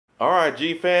Alright,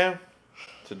 G fam,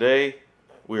 today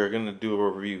we are going to do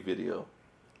a review video.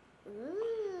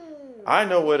 I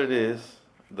know what it is,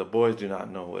 the boys do not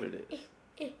know what it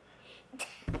is.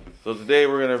 So today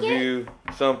we're going to review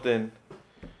something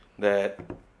that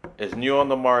is new on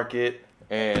the market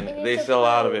and they sell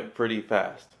out of it pretty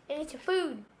fast. And it's a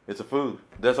food. It's a food.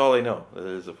 That's all they know, that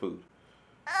it is a food.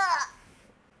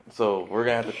 So we're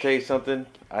going to have to taste something.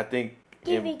 I think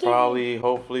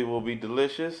hopefully will be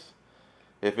delicious.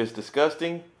 If it's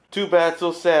disgusting, too bad,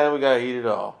 so sad, we gotta eat it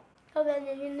all. Hold on,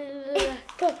 go,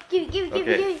 give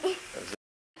me.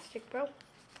 Stick, bro.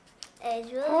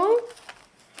 It's really...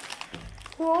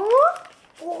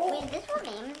 Wait, is this from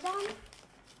Amazon?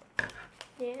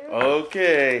 Yeah.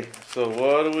 Okay, so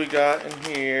what do we got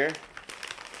in here?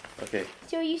 Okay,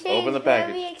 so you say open it's the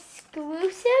package. very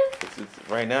exclusive? It's,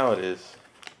 right now it is.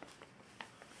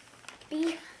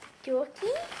 Beef jerky?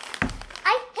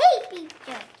 I hate beef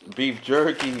jerky. Beef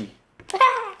jerky.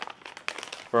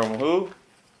 From who?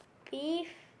 Beefcake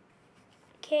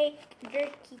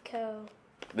Jerky Co.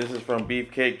 This is from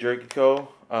Beefcake Jerky Co.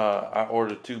 I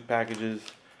ordered 2 packages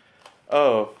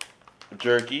of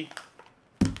jerky.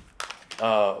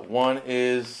 One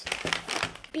is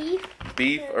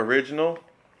beef original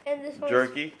and this one's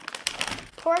jerky.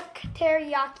 pork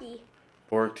teriyaki.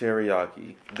 Pork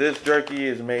teriyaki. This jerky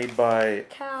is made by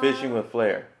Fishing with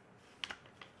Flair.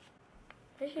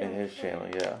 In his channel,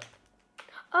 yeah.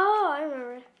 Oh, I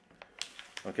remember.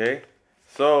 Okay,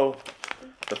 so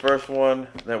the first one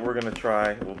that we're gonna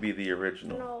try will be the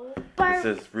original. No. It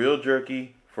says real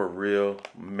jerky for real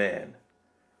men.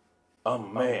 A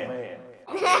man.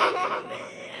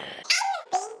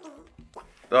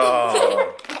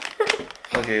 Oh.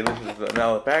 Okay, this is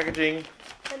now the packaging.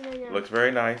 Looks very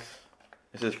nice.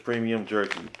 It says premium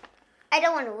jerky. I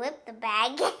don't want to rip the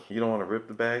bag. You don't want to rip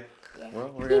the bag? Yeah. Well,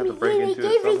 we're gonna have to break into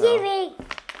it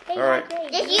somehow. All right.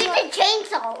 Just use a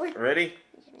chainsaw. Ready?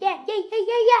 Yeah.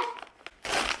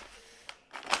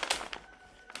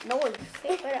 Noise.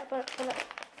 Put up.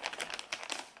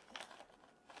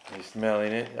 You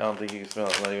smelling it? I don't think you can smell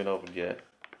it. It's not even opened yet.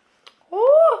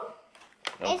 Oh!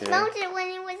 I smelled it when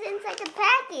it was inside the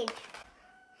package.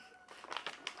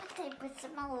 What type of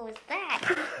smell was that?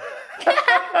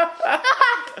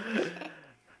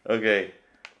 Okay,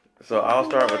 so I'll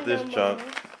start with this chunk.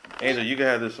 Angel, you can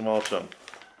have this small chunk.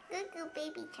 Good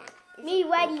baby chunk. Me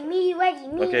ready.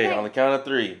 Okay, on the count of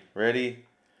 3. Ready?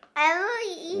 I'm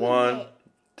already eating 1, it.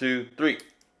 2, 3.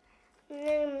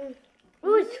 Ooh,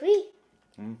 it's sweet.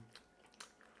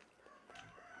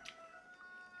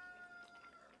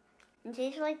 It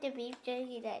tastes like the beef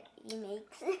jerky that he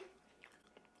makes.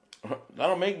 I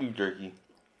don't make beef jerky.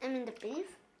 I mean the beef?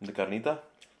 The carnita?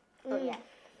 Oh yeah.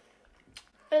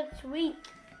 It's sweet.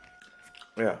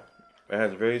 Yeah, it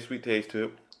has a very sweet taste to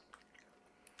it.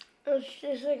 It's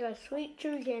just like a sweet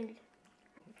chewy candy.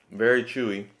 Very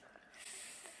chewy.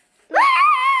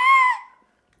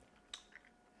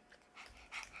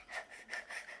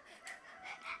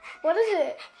 What is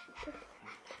it?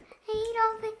 Hey,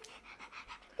 dolphin.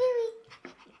 Baby.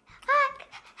 Hot.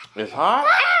 It's hot?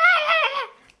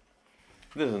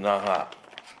 This is not hot.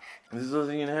 This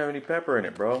doesn't even have any pepper in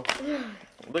it, bro.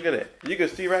 Look at it. You can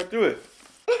see right through it.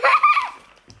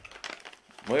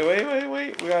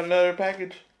 Wait. We got another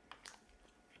package.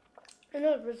 I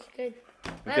know it was good.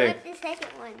 Okay. I like the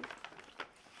second one.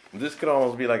 This could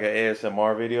almost be like an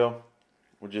ASMR video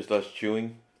with just us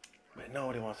chewing. But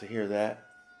nobody wants to hear that.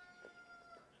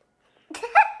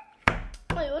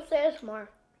 Wait, what's the ASMR?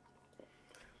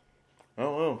 I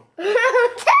don't know.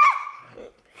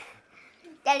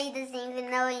 Daddy doesn't even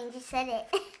know and you just said it.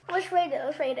 Let's rate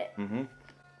it. Mm-hmm.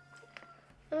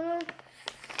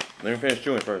 Let me finish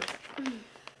chewing first.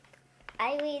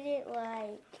 I rate it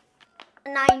like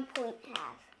 9.5.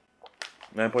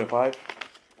 9.5?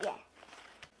 Yeah.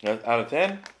 That's out of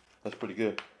 10? That's pretty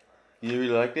good. You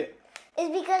really liked it?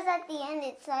 It's because at the end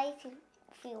it's like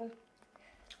feel.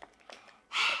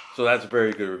 So that's a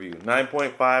very good review.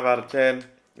 9.5 out of 10.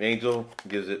 Angel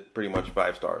gives it pretty much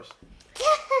 5 stars.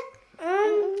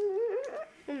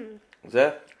 What's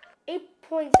that?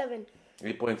 8.7.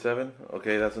 8.7?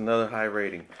 Okay, that's another high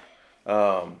rating.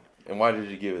 And why did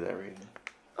you give it that rating?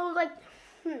 Oh, like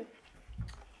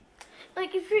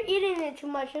if you're eating it too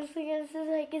much, it's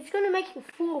gonna make you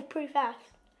full pretty fast.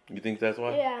 You think that's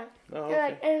why? Yeah. Oh, And,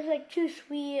 okay. and it's like too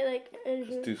sweet.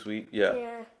 It's too sweet? Yeah.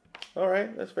 Yeah.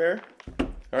 Alright, that's fair.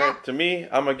 Alright, to me,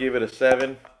 I'm going to give it a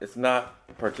 7. It's not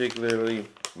particularly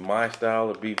my style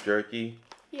of beef jerky.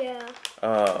 Yeah.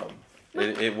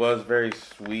 It was very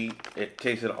sweet. It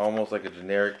tasted almost like a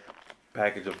generic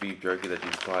package of beef jerky that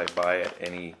you probably buy at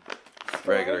any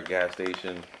regular gas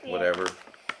station, whatever.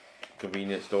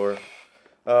 convenience store.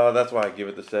 That's why I give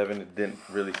it the 7. It didn't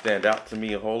really stand out to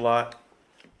me a whole lot.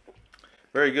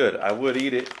 Very good. I would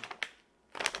eat it.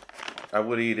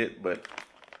 But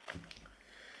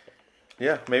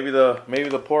yeah, maybe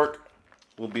the pork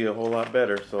will be a whole lot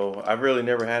better. So I've really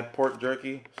never had pork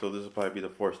jerky, so this will probably be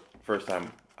the first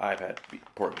time I've had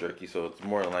pork jerky. So it's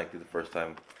more than likely the first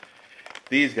time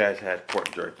these guys had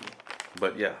pork jerky.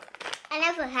 But yeah, I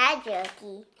never had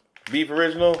jerky. beef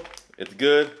original, it's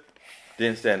good.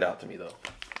 Didn't stand out to me though.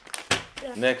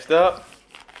 Yeah. Next up,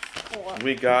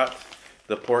 we got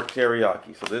the pork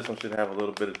teriyaki. So this one should have a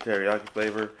little bit of teriyaki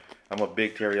flavor. I'm a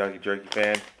big teriyaki jerky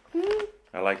fan.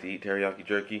 I like to eat teriyaki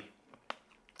jerky.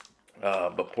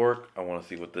 But pork, I want to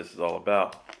see what this is all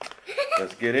about.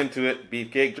 Let's get into it.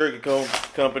 Beefcake Jerky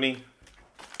Company.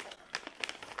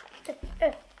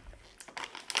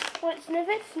 What? Sniff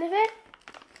it? Sniff it?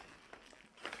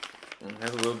 It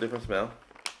has a little different smell.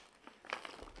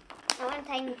 I want a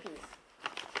tiny piece.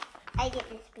 I get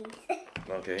this piece.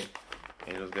 Okay.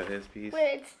 Angel's got his piece.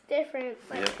 Wait, it's different.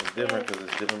 Yeah, it's different because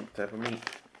it's different type of meat.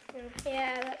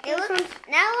 Yeah. Now it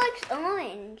looks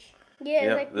orange. Yeah,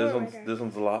 Yep, like this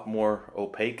one's a lot more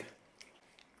opaque.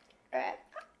 Alright,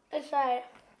 let's try it.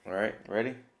 All right,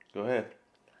 ready? Go ahead.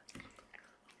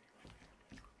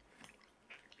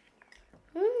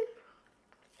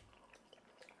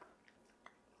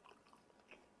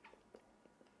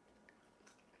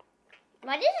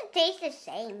 Why does it taste the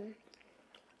same?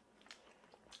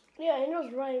 Yeah,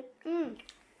 Angel's right. It's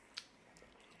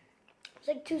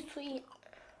like too sweet.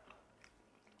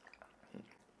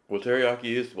 Well, teriyaki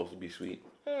is supposed to be sweet.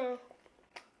 Yeah.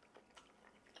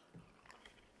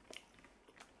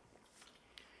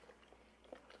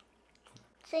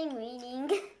 Same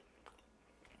reading.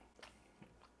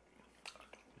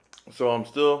 So I'm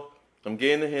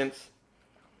getting the hints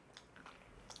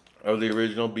of the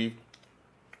original beef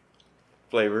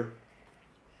flavor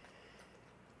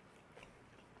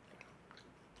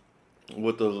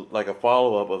with like a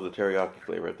follow-up of the teriyaki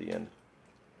flavor at the end.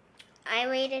 I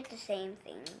rated the same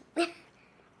thing.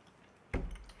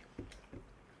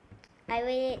 I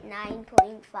rated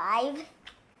 9.5.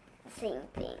 Same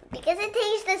thing. Because it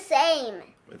tastes the same.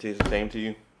 It tastes the same to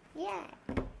you? Yeah.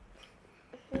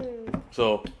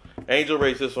 So, Angel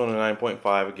rates this one a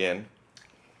 9.5 again.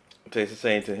 It tastes the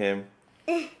same to him.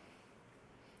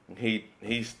 He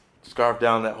scarfed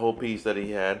down that whole piece that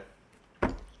he had.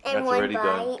 In one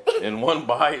bite. In one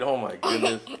bite? Oh my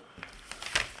goodness.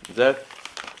 Is that...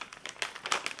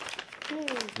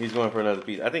 He's going for another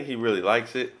piece. I think he really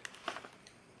likes it.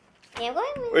 Yeah,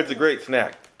 It's a great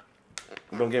snack.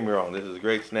 Don't get me wrong. This is a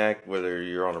great snack whether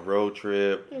you're on a road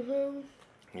trip,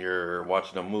 you're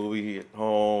watching a movie at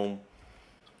home.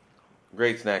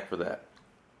 Great snack for that.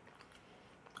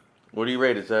 What do you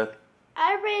rate it, Seth?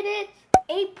 I rate it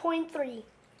 8.3.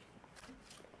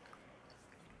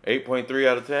 8.3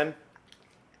 out of 10?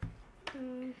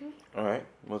 All right.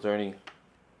 Was there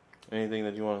anything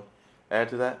that you want to add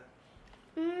to that?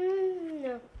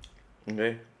 No.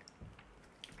 Okay.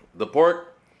 The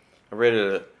pork, I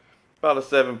rated it about a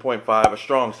 7.5, a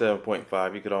strong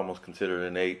 7.5. You could almost consider it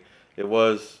an 8. It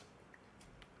was,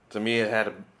 to me, it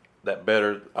had that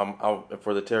better.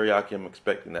 For the teriyaki, I'm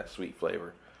expecting that sweet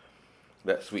flavor,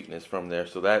 that sweetness from there.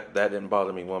 So that didn't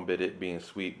bother me one bit, it being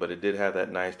sweet, but it did have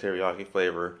that nice teriyaki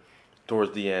flavor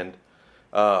towards the end,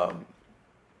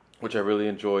 which I really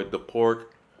enjoyed. The pork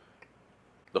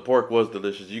was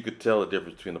delicious. You could tell the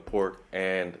difference between the pork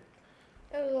and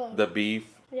the beef.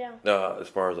 Yeah. As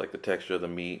far as like the texture of the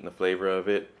meat and the flavor of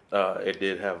it,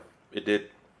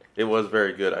 it was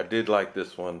very good. I did like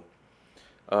this one.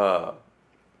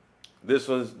 This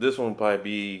one will probably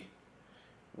be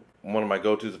one of my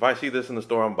go-tos. If I see this in the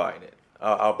store, I'm buying it.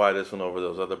 I'll buy this one over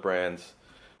those other brands.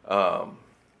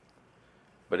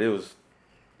 But it was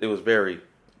very,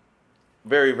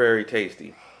 very, very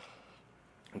tasty.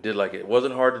 I did like it. It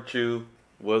wasn't hard to chew.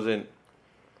 Wasn't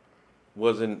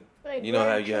Like you know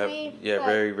how you chewy, have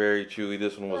very, very chewy.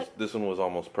 This one was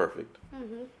almost perfect.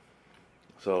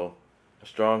 So a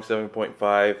strong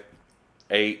 7.5,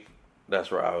 8. That's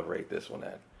where I would rate this one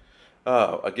at.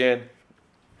 Again,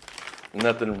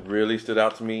 nothing really stood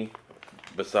out to me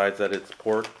besides that it's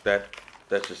pork. That's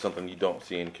just something you don't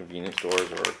see in convenience stores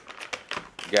or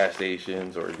gas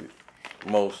stations or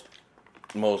most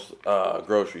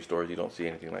grocery stores. You don't see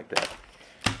anything like that.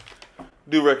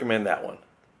 Do recommend that one.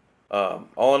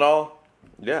 All in all,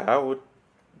 yeah, I would.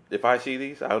 If I see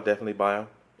these, I would definitely buy them,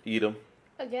 eat them.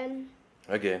 Again,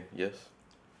 yes.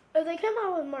 If they come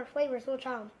out with more flavors, we'll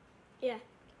try them. Yeah.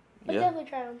 We'll definitely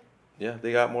try them. Yeah,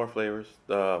 they got more flavors.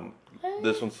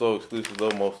 This one's so exclusive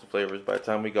though, most of the flavors. By the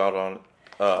time we got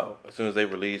as soon as they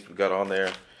released, we got on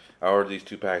there. I ordered these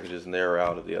 2 packages, and they're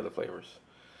out of the other flavors.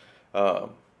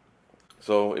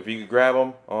 So if you could grab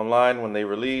them online when they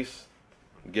release,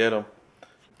 get them.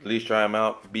 At least try them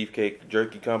out. Beefcake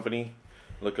Jerky Company.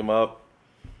 Look them up.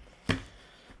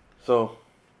 So,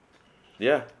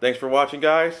 yeah. Thanks for watching,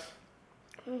 guys.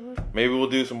 Maybe we'll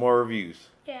do some more reviews.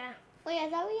 Yeah. Wait, I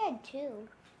thought we had 2.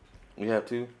 We have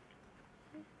 2?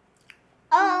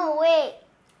 Oh, wait.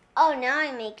 Oh, now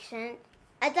it makes sense.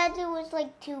 I thought there was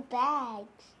like 2 bags.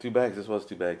 2 bags. This was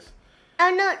 2 bags.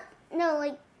 Oh, no,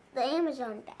 like the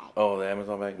Amazon bag. Oh, the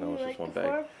Amazon bag? No, it's Like just 1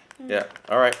 before? bag. Yeah.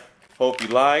 All right. Hope you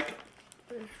like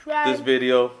Subscribe. this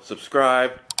video.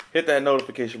 Subscribe. Hit that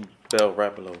notification bell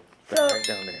right below. Right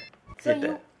down there. Hit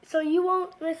that. So you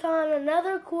won't miss on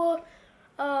another cool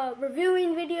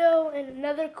reviewing video and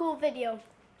another cool video.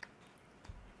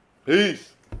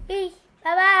 Peace. Peace.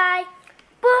 Bye-bye.